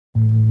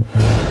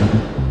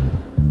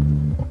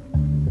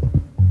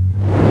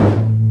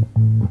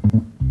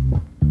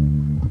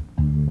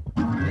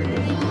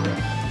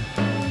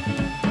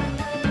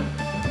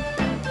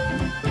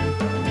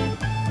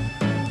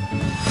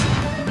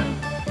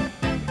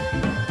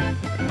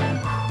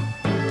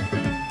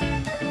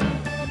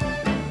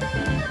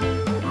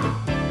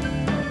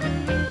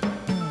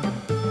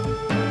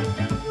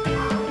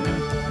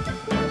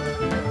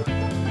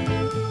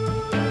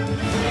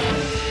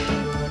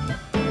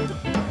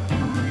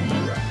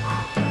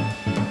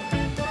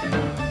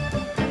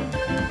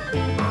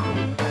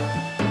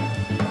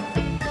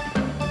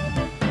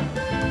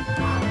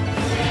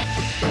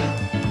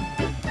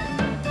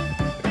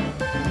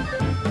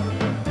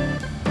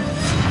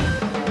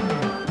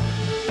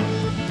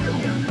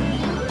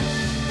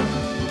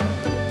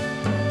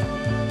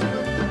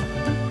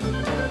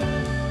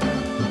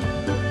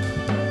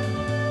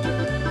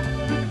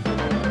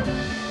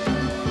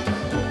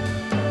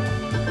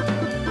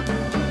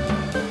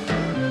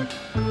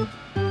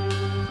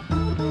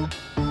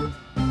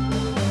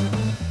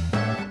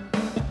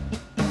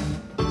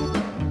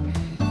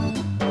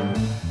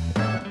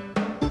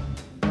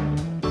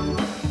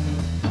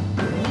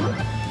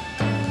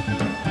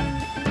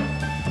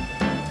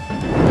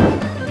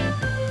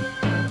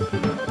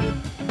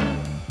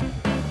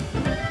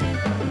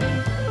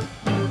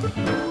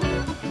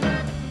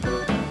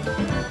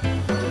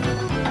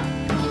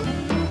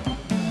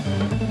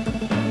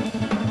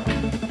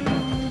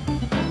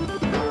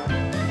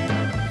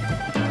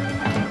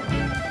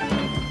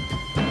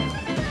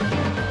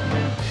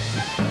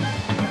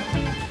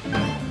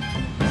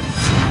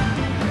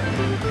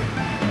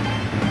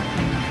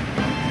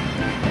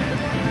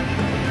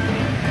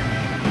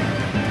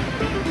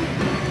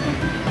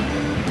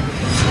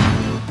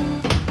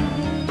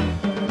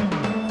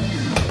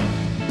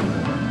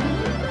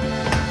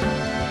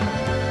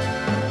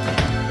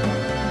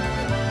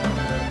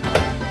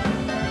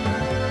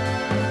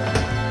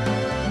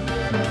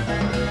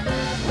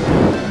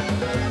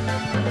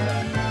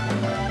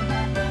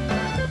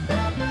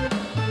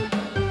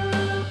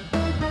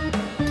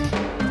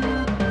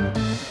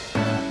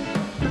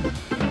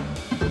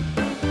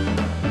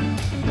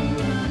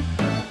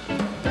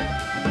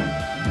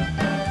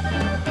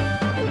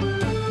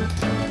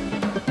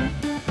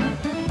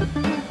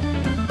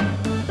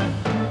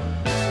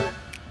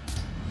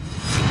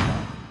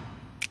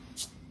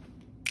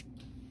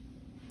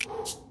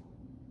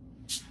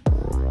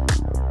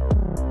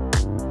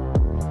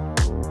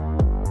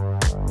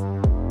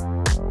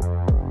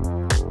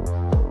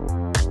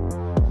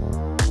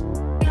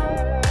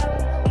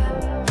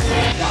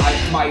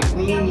my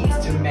lean needs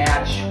to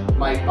match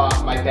my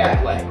my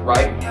back leg,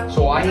 right?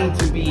 So I need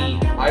to be,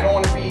 I don't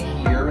want to be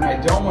here and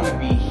I don't want to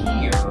be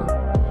here,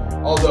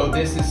 although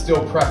this is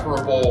still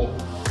preferable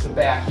to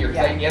back here.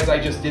 Yeah. As I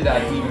just did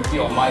that, I can even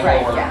feel my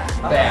lower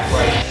back,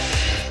 right?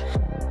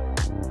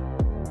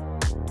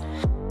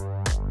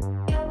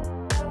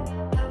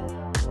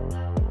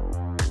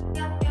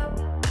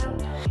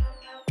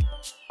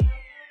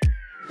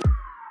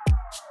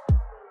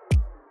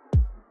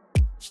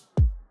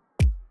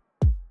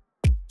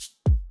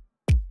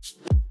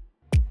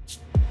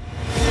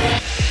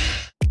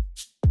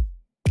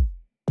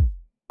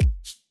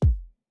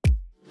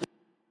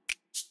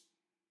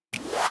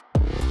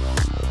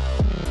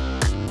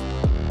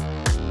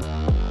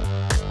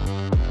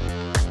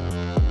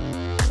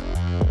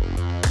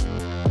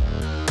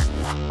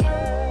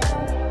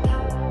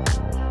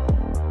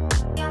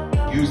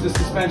 Use the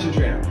suspension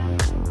trainer.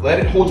 Let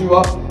it hold you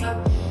up.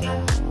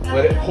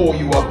 Let it pull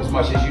you up as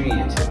much as you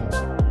need it to.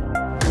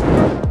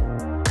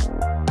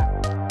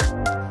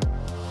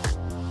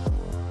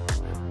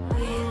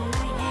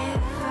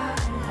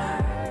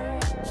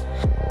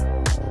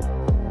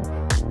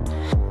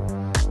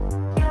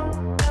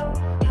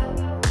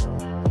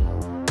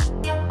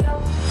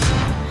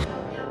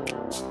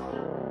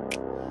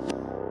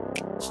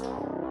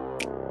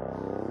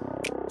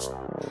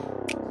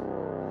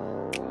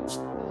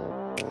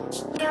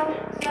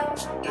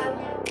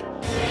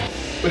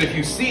 But if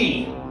you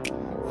see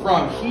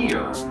from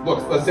here,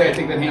 look, let's say I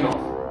take that hand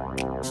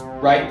off,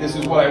 right? This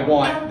is what I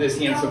want, this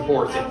hand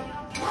supports it.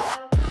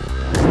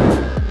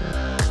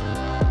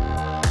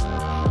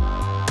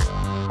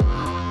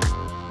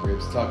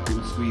 Ribs tucked,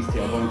 glute squeeze,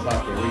 tailbone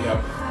tucked, there we go.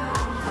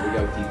 Here we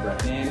go, deep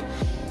breath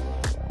in.